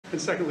And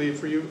secondly,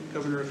 for you,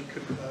 Governor, if you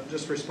could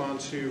just respond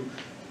to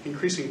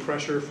increasing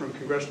pressure from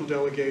congressional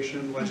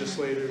delegation,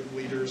 legislative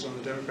leaders on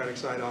the Democratic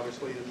side,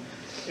 obviously,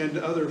 and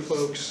other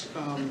folks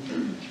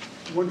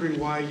wondering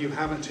why you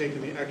haven't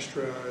taken the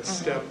extra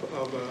step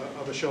of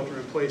a shelter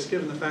in place,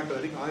 given the fact that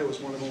I think Iowa is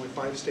one of only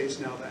 5 states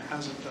now that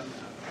hasn't done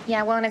that.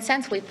 Yeah, well, in a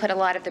sense, we've put a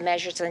lot of the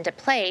measures into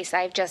place.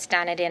 I've just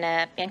done it in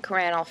an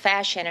incremental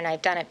fashion, and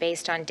I've done it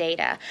based on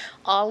data.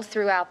 All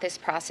throughout this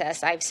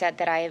process, I've said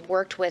that I have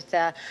worked with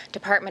the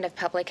Department of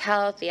Public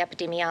Health, the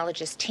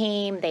epidemiologist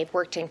team. They've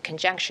worked in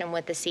conjunction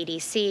with the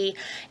CDC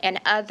and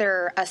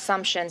other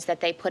assumptions that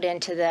they put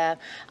into the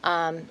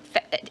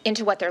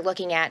into what they're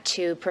looking at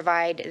to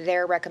provide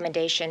their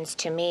recommendations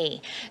to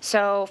me.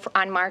 So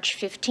on March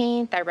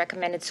 15th, I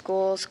recommended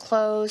schools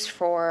close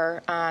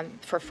for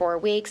 4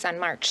 weeks. On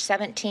March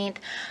 17th,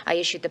 I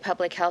issued the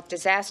public health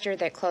disaster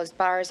that closed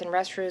bars and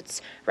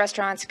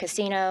restaurants,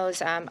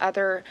 casinos,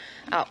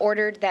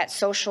 ordered that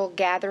social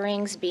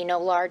gatherings be no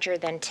larger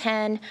than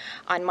 10.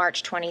 On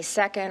March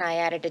 22nd, I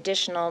added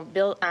additional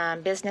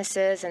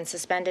businesses and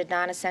suspended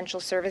non-essential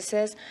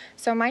services.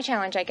 So my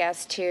challenge, I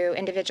guess, to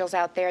individuals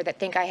out there that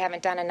think I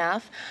haven't done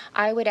enough,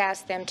 I would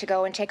ask them to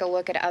go and take a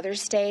look at other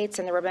states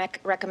and the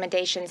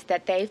recommendations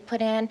that they've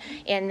put in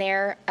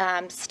their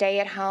stay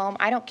at home.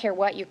 I don't care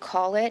what you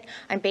call it.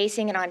 I'm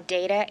basing it on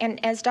data.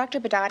 And as Dr.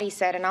 Badati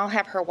said, and I'll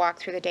have her walk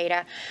through the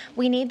data,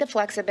 we need the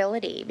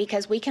flexibility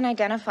because we can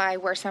identify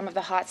where some of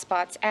the hot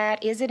spots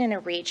at. Is it in a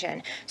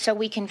region? So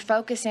we can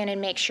focus in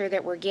and make sure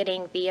that we're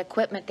getting the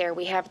equipment there.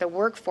 We have the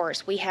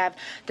workforce. We have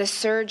the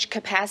surge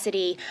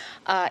capacity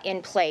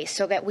in place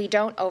so that we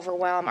don't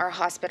overwhelm our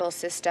hospital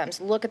systems.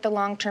 Look at the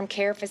long-term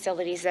care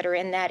facilities that are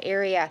in that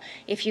area.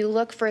 If you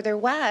look further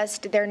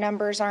west, their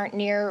numbers aren't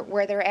near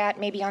where they're at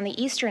maybe on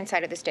the eastern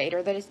side of the state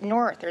or the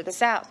north or the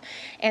south.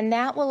 And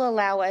that will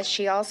allow us,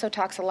 she also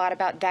talks a lot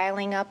about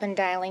dialing up and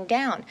dialing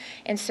down.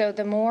 And so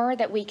the more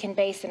that we can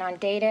base it on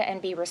data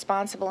and be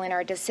responsible in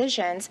our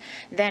decisions,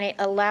 then it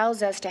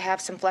allows us to have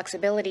some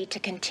flexibility to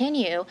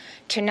continue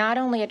to not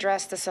only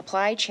address the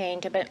supply chain,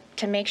 but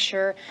to make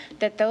sure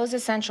that those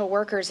essential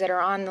workers that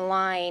are on the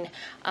line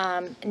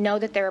know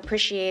that they're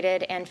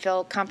appreciated and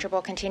feel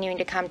comfortable continuing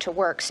to come to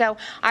work. So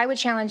I would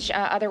challenge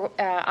other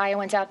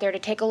Iowans out there to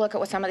take a look at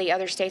what some of the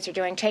other states are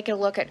doing. Take a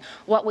look at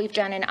what we've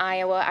done in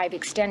Iowa. I've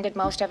extended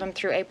most of them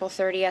through April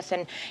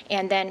 30th,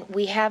 and then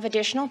we have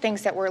additional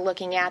things that we're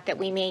looking at that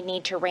we may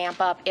need to ramp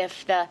up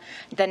if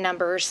the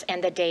numbers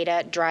and the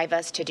data drive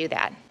us to do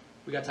that.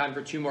 We got time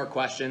for 2 more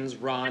questions.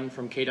 Ron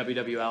from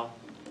KWWL.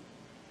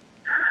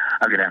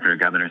 Good afternoon,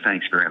 Governor.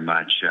 Thanks very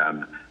much.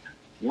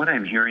 What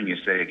I'm hearing you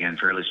say again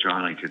fairly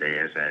strongly today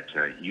is that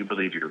you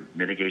believe your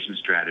mitigation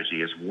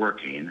strategy is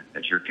working,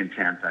 that you're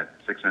content that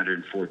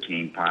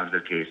 614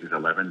 positive cases,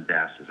 11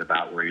 deaths is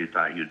about where you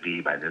thought you'd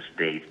be by this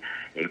date,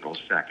 April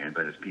 2nd.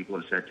 But as people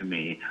have said to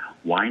me,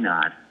 why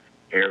not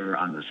err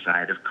on the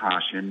side of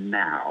caution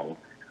now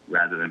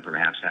rather than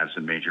perhaps have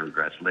some major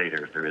regrets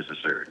later if there is a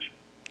surge?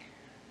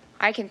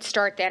 I can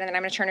start that, and then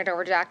I'm going to turn it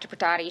over to Dr.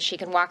 Badati. She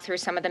can walk through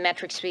some of the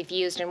metrics we've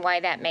used and why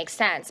that makes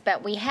sense.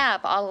 But we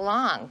have all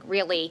along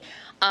really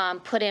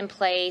put in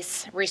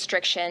place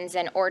restrictions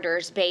and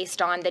orders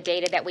based on the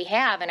data that we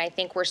have, and I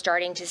think we're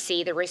starting to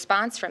see the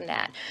response from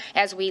that.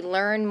 As we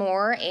learn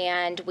more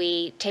and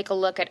we take a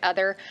look at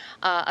other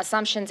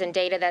assumptions and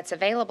data that's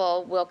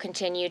available, we'll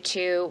continue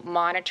to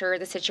monitor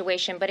the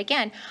situation. But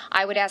again,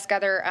 I would ask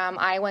other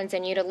Iowans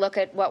and you to look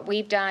at what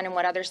we've done and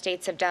what other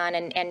states have done,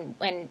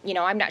 and you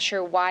know, I'm not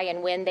sure why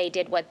and when they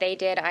did what they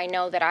did. I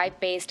know that I've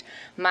based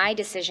my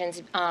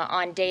decisions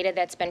on data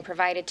that's been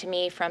provided to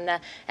me from the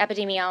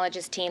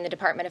epidemiologist team, the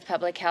Department of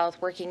Public Health,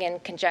 working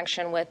in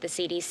conjunction with the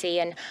CDC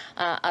and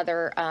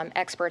other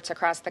experts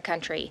across the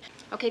country.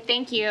 Okay,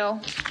 thank you.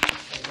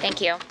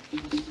 Thank you.